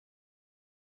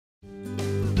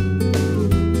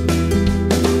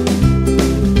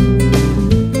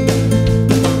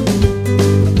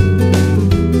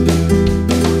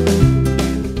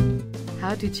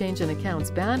change an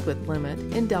account's bandwidth limit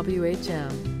in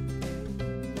WHM.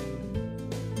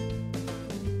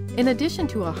 In addition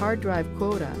to a hard drive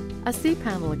quota, a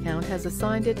cPanel account has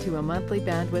assigned it to a monthly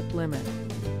bandwidth limit.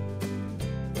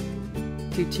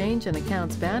 To change an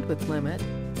account's bandwidth limit,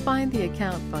 find the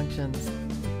account functions.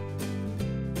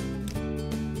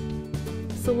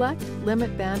 Select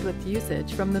Limit Bandwidth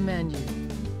Usage from the menu.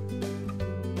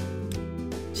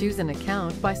 Choose an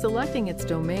account by selecting its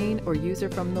domain or user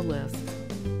from the list.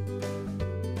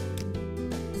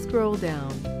 Scroll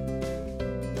down.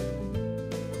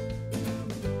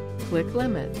 Click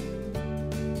Limit.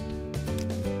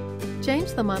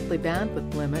 Change the monthly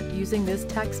bandwidth limit using this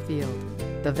text field.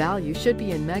 The value should be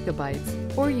in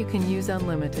megabytes, or you can use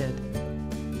unlimited.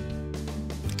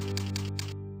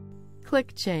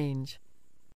 Click Change.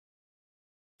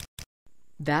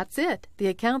 That's it! The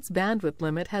account's bandwidth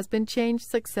limit has been changed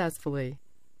successfully.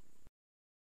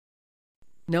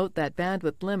 Note that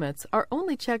bandwidth limits are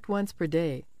only checked once per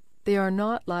day. They are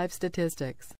not live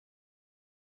statistics.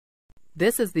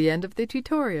 This is the end of the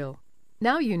tutorial.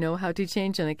 Now you know how to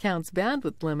change an account's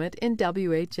bandwidth limit in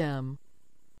WHM.